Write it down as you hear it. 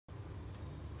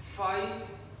5,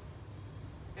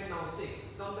 and now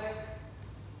 6. Come back.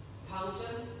 Thang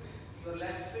chân, your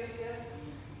legs straight here.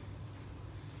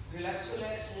 Relax your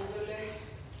legs, move your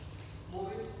legs.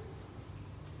 Move it.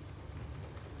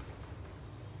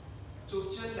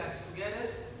 Chup chin, legs together.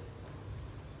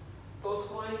 Toes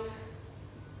point.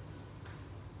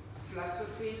 Flex your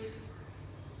feet.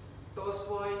 Toes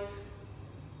point.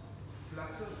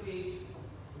 Flex your feet.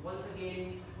 Once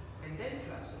again, and then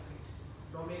flex your feet.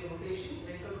 Now make rotation,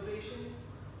 ankle rotation.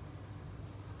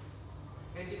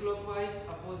 Anti-clockwise,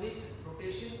 opposite,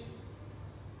 rotation.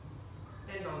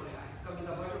 And now relax. Come in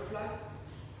the butterfly.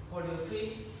 Hold your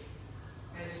feet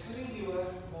and swing your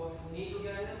both knee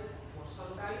together for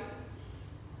some time.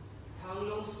 Thang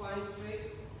long, spine straight.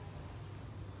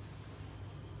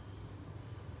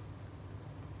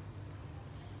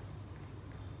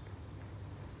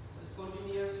 Just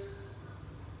continuous.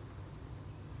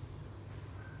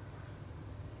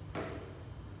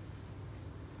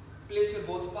 Place your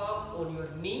both palm on your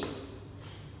knee.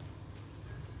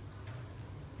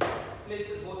 Place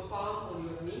your both palm on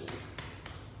your knee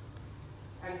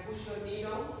and push your knee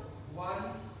down.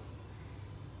 1,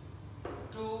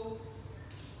 2,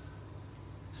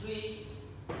 3,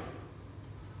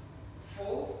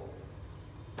 4,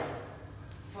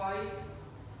 5,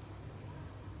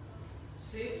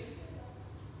 6,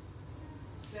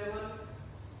 7,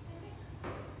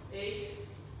 8,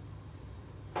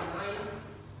 9,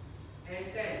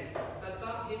 and 10.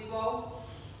 Tatka, hit bow,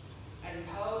 and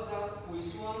thumbs up, we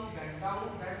swung, bend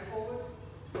down, bend forward.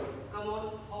 Come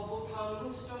on, elbow, thumb,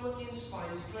 look, stomach in,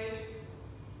 spine straight.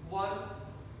 1,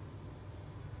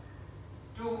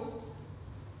 2,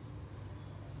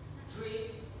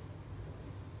 3,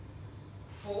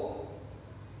 4,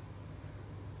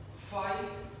 5,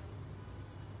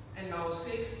 and now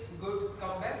 6. Good,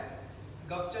 come back.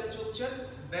 Gapchan, chupchan,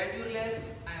 bend your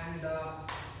legs and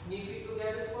knee feet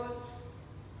together first.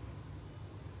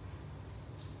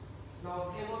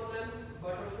 Now Themotlan,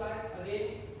 butterfly,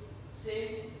 again,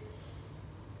 same.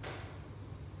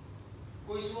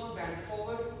 Kuismon, bend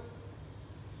forward.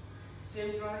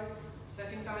 Same try,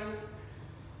 second time.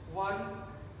 1,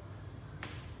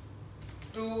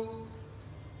 2,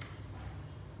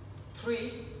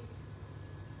 3,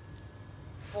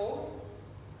 4,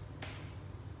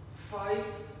 5,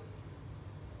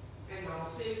 and now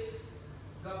 6.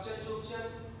 Gapchan, chupchan,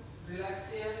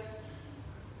 relax here.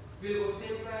 We'll go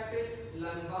same practice,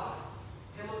 lung bar,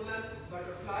 Hemotlan,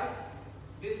 butterfly.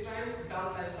 This time,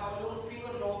 down thigh down,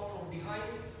 finger lock from behind.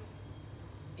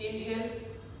 Inhale,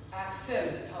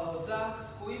 exhale, thumbs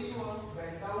up, squeeze one,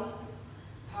 bend down.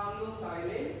 Thang lung, thigh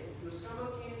length, your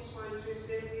stomach in, spine straight,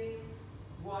 same thing.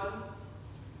 1,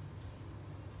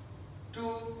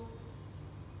 2,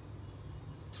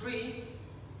 3,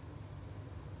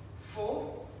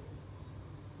 4,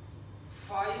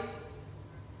 5,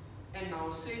 and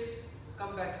now 6.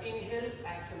 Come back, inhale,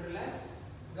 exhale, relax.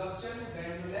 Gapchan,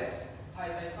 bend your legs. High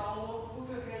thigh sound mode. Put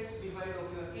your hands behind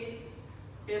of your hip.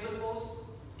 Table pose.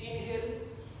 Inhale,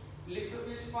 lift up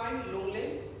your spine, long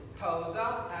leg. Thumbs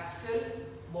up, exhale,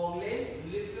 long leg.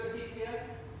 Lift your hip here.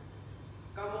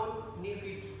 Come on, knee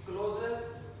feet closer.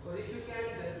 Or if you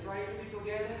can, then try to be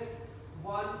together.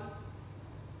 1,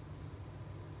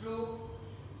 2,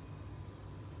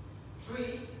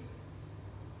 3,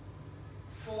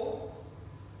 4,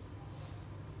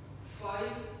 5,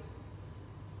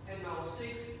 and now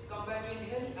 6. Come back,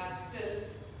 inhale, exhale,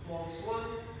 monks 1.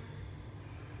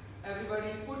 Everybody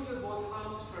put your both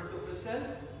arms front of yourself.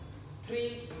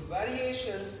 3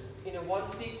 variations in a one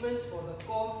sequence for the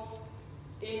core.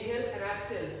 Inhale and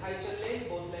exhale, high chin length,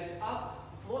 both legs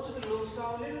up. More to the low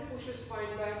sound, little push your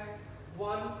spine back.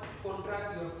 1,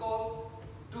 contract your core.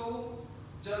 2,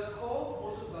 jerk core,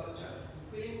 more to gapchan.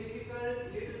 Feeling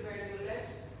difficult, little bend your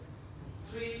legs.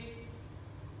 3,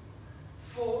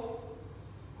 4,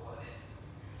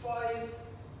 5,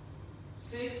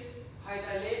 6, high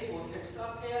thigh leg, both hips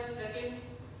up here. Second,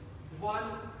 1,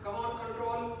 come on,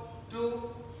 control.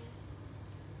 2,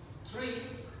 3,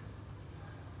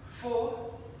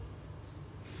 4,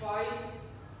 5,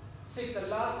 6. The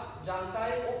last,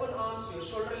 jantai, open arms to your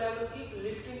shoulder level. Keep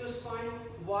lifting your spine.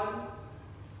 1,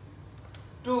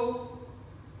 2,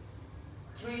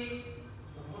 3.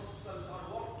 The muscles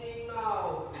are working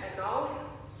now. And now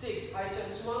 6. High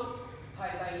chin swung, high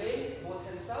thigh leg, both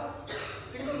hands up.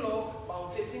 Finger lock,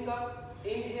 palm facing up.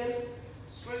 Inhale,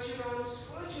 stretch your arms,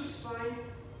 stretch your spine,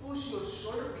 push your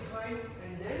shoulder behind,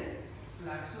 and then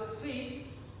flex your feet.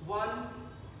 1,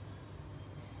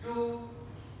 2,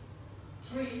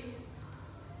 3,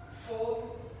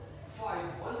 4,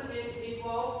 5. Once again, hip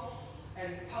wall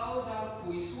and thumbs up.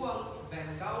 We swung,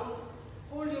 bend down,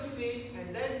 hold your feet,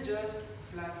 and then just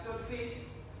flex your feet.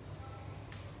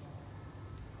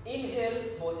 Inhale,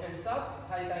 both hands up,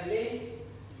 thigh thigh lane.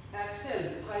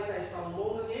 Exhale, thigh thigh sound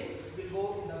long again. We'll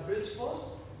go in the bridge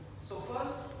pose. So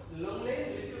first, long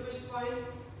lane, lift your spine.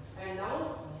 And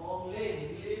now, long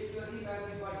lane, lift your hip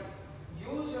everybody.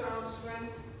 Use your arm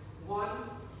strength. 1,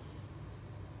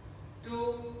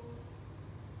 2,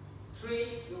 3,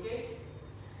 okay?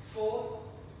 4,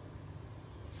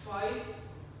 5,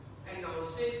 and now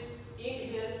 6.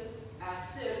 Inhale,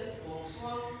 exhale, walk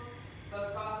swan.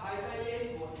 High thigh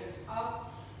lane, both hands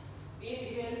up.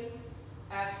 Inhale,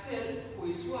 exhale,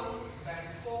 twist one,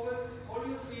 bend forward, hold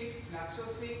your feet, flex your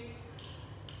feet.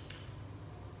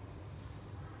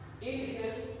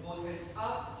 Inhale, both hands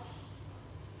up.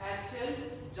 Exhale,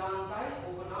 jantai,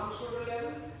 open arm shoulder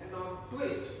level, and now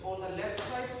twist on the left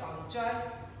side,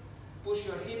 sanchai. Push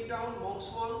your hip down, monk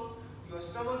swan, your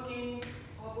stomach in,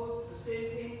 about the same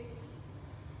thing.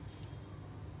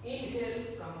 Inhale,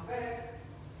 come back.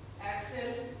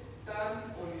 Exhale,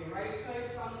 turn on your right side,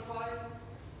 sun 5.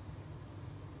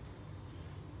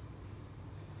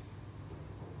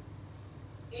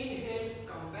 Inhale,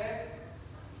 come back.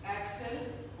 Exhale,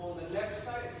 on the left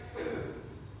side,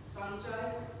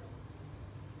 sanchai.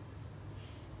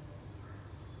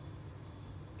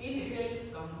 Inhale,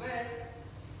 come back.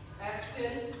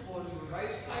 Exhale, on your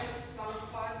right side, sun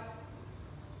 5.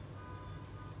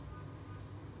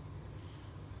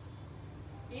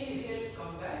 Inhale,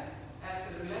 come back.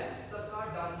 Exhale, relax. Tatha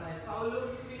Dana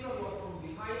Saulum, finger walk from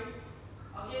behind.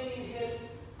 Again, inhale.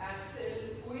 Exhale,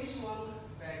 twist one,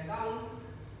 bend down.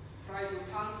 Try to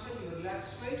tension your legs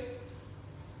straight.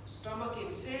 Stomach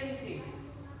in, same thing.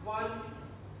 1,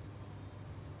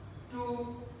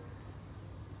 2,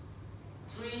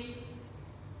 3,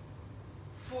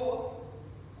 4,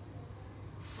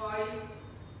 5,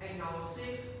 and now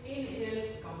 6.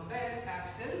 Inhale, come back.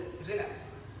 Exhale,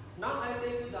 relax. Now I will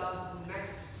take you the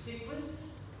next sequence.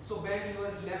 So bend your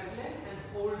left leg and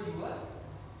hold your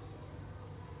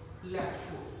left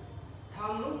foot.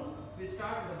 Thangnu, we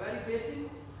start with the very basic.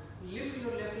 Lift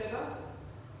your left leg up.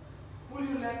 Pull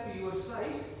your leg to your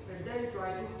side and then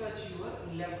try to touch your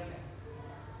left leg.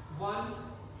 1,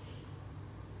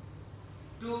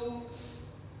 2,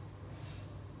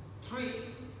 3,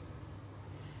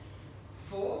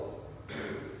 4,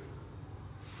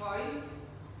 5,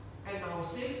 and now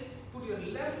 6. Put your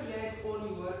left leg on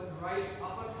your right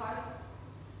upper thigh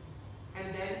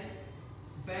and then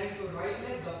bend your right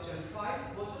leg, Gapchan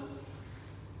 5, motion.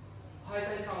 High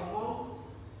thigh sound long.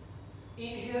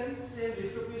 Inhale, same,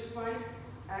 lift up your spine.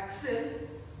 Exhale,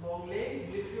 long leg,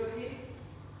 lift your hip.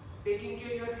 Taking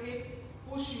care of your hip,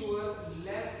 push your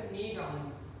left knee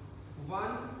down.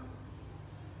 1,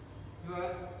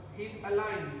 your hip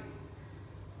aligned.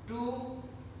 2,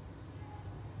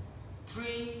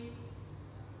 3,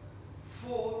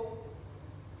 4,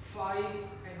 5,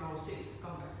 and now 6.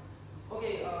 Come back.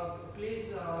 Okay,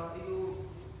 please, you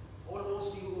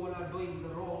all are doing the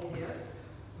wrong here.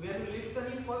 When you lift the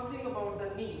hip, first thing about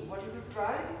the knee, what you have to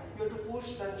try, you have to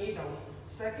push the knee down.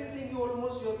 Second thing, you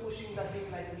are pushing the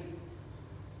hip like me.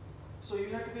 So you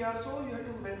have to be also, you have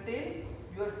to maintain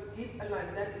your hip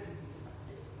aligned, then it will be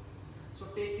effective. So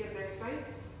take care next time.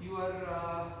 Your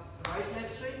right leg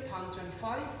straight, Thangchan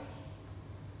 5.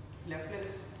 Left leg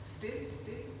still.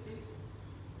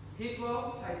 Hip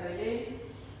walk, high thigh lane.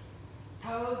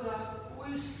 Thaza,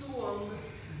 Kuisuang,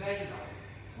 bend down.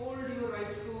 Hold your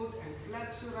right foot and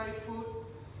flex your right foot.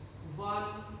 1,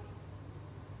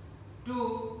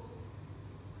 2,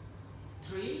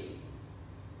 3,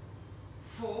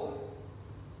 4,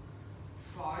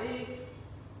 5,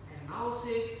 and now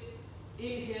 6.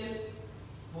 Inhale,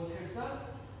 both hands up.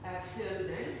 Exhale,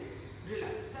 then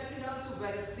relax. Second also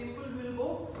very simple. We'll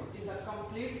go in the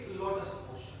complete lotus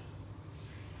posture.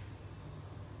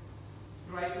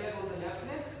 Right leg on the left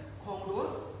leg,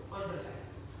 Kongdo under leg.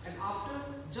 And after,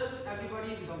 just everybody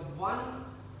with the one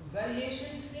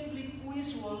variation, simply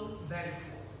squeeze one, bend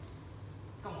forward.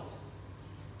 Come on.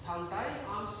 Thang Tai,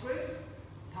 arm straight.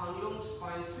 Thang long,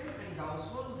 spine straight. And down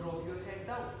swan, drop your head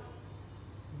down.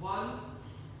 1,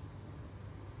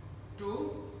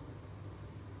 2,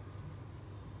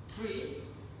 3,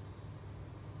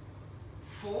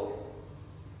 4,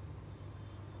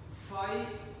 5,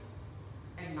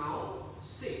 and now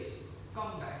 6.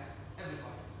 Come back,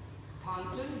 everybody.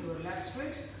 Thangchan, your legs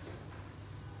straight.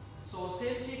 So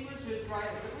same sequence, we'll try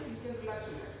again. You can relax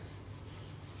your legs.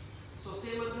 So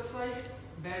same other side.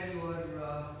 Bend your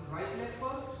right leg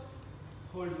first.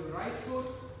 Hold your right foot.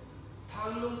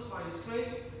 Thang long, spine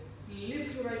straight.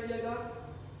 Lift your right leg up.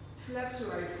 Flex your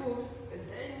right foot, and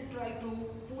then try to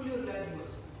pull your leg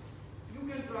yourself. You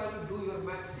can try to do your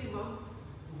maximum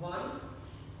 1,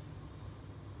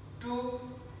 2,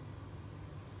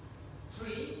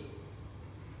 3,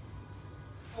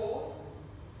 4,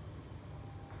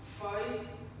 5,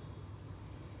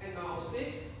 and now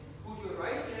 6. Put your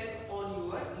right leg on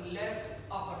your left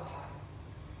upper thigh.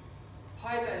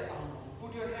 High thigh sound.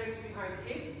 Put your hands behind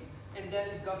hip and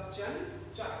then gap chan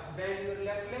chak. Bend your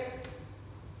left leg.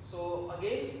 So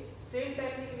again, same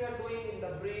technique we are doing in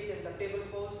the bridge and the table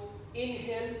pose.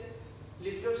 Inhale,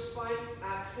 lift your spine.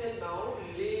 Exhale, now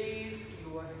lift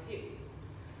your hip.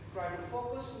 Try to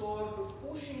focus more to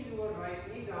pushing your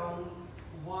right knee down.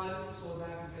 1, so that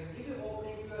you can give you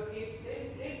opening to your hip.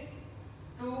 Lift.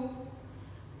 2,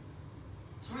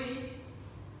 3,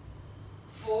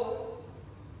 4,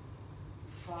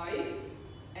 5,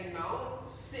 and now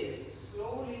 6.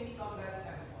 Slowly come back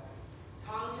everybody.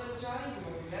 Thang chan chai,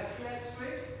 your left leg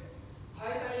straight.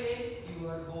 High thigh leg,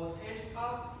 your both hands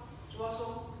up. Chwaso.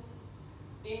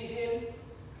 Inhale,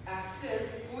 exhale,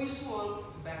 hui swung,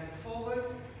 bend forward.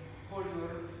 Hold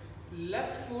your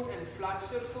left foot and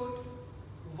flex your foot.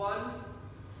 1,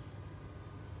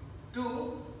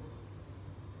 2,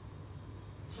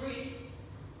 3,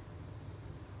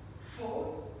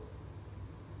 4,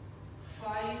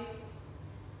 5,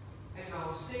 and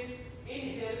now 6.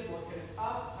 Inhale, both hands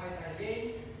up, high thigh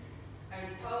leg, and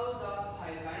thumbs up,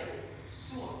 high thigh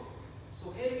swung.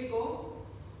 So here we go,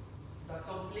 the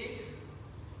complete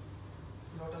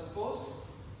lotus pose.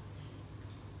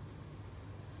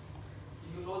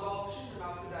 You know the option, and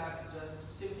after that,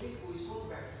 just simply hui swung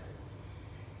back.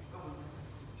 Come on.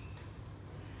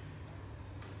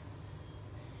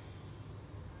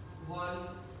 1,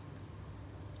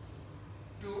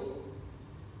 2,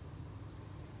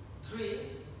 3,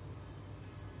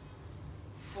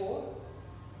 4,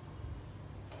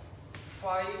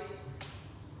 5,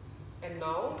 and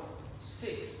now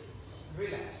 6.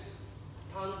 Relax.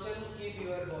 Thang chan, keep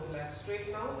your both legs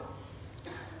straight now.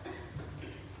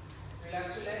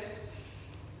 Relax your legs.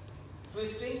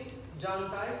 Twisting, jang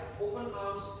thigh, open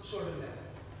arms, shoulder level.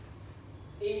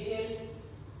 Inhale,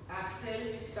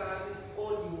 exhale, turn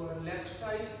on your left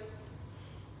side.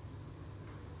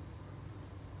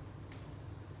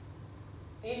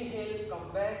 Inhale,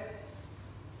 come back.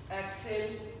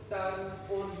 Exhale, turn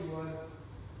on your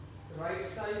right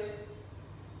side.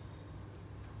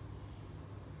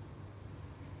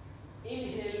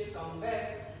 Inhale, come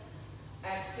back.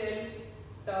 Exhale,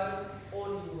 turn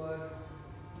on your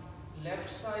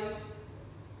left side.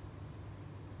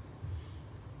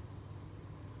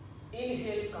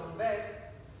 Inhale, come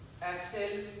back.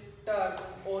 Exhale, turn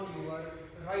on your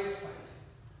right side.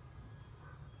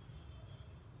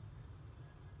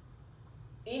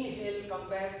 Inhale, come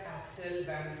back. Exhale,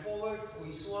 bend forward.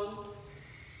 Hui swung.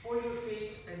 Hold your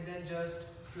feet and then just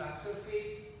flex your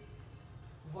feet.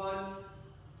 1,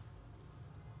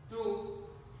 2,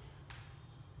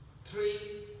 3,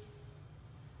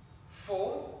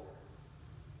 4,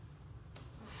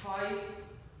 5,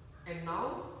 and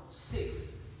now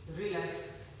 6.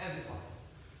 Relax everybody.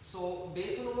 So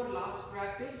based on our last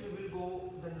practice, we will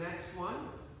go the next one.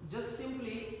 Just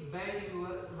simply bend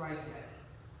your right leg.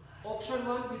 Option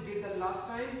 1 we did the last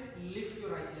time, lift your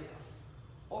right leg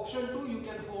up. Option 2, you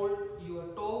can hold your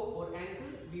toe or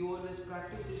ankle. We always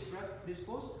practice this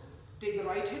pose. Take the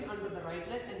right hand under the right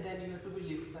leg and then you have to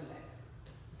lift the leg.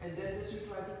 And then just you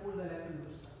try to pull the leg to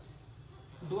your side.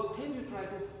 Do a thing, you try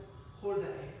to hold the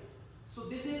ankle. So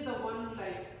this is the one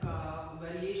like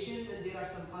variation, and there are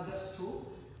some others too.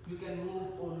 You can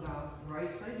move on the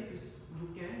right side if you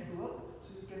can do it.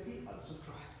 So you can be also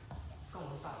try. Come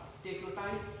on, time. Take your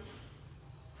time.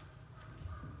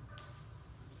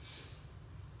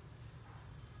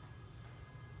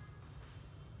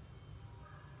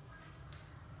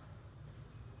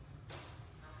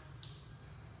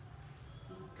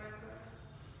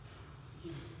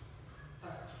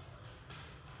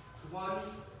 One,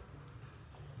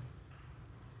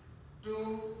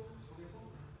 2,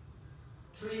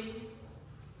 3,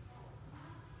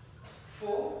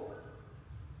 4,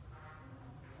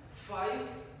 5,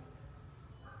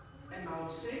 and now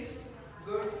 6.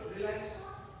 Good.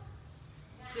 Relax.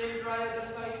 Same try other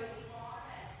side.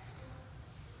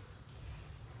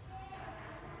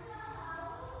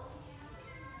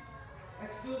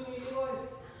 Excuse me, Leroy.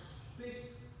 Please.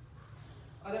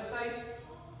 Other side.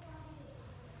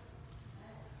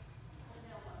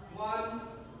 1,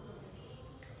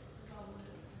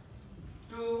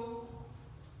 2,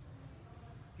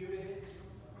 give me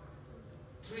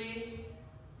 3,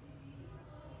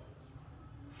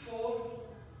 4,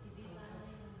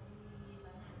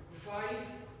 5,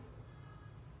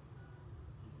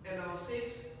 and now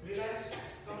 6.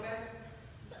 Relax. Come back.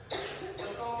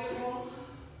 Just talk at home.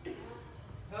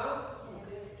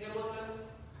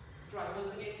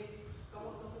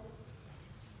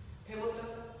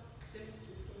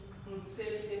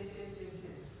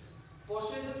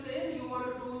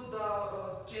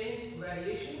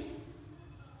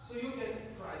 So you can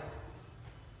try.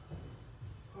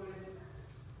 Hold it.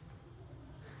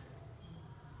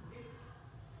 Okay.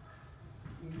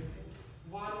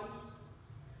 One.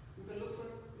 You can look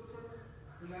front.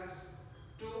 Relax.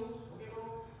 Two. Okay, go.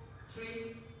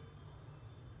 3,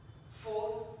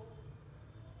 4,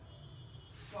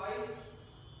 5,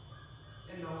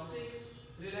 and now 6.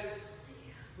 Relax.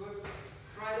 Good.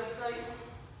 Try that side.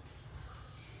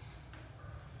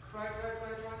 Try.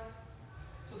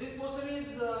 So this portion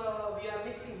is we are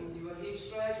mixing your hip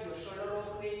stretch, your shoulder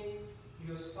opening,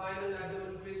 your spinal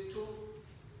abdomen twist too.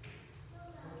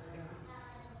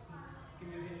 Give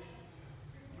me your hand.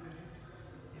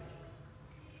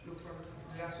 Yeah. Look front.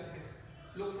 Relax your head.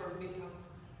 Look front. Nitha.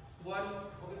 1.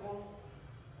 Okay, come.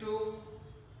 2,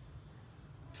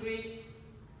 3,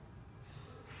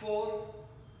 4,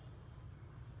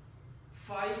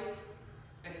 5,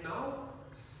 and now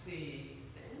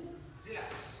 6. Then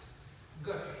relax.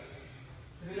 Good.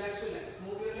 Relax your legs.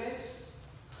 Move your legs.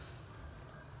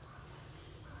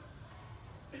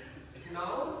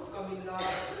 Now come in the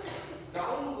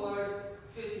downward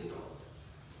facing dog.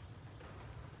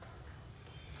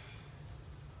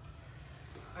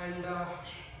 And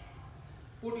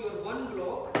put your one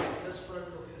block just front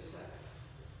of yourself.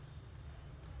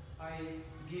 I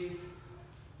give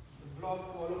the block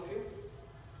to all of you.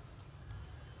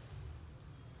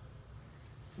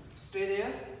 Stay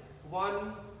there.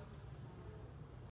 1,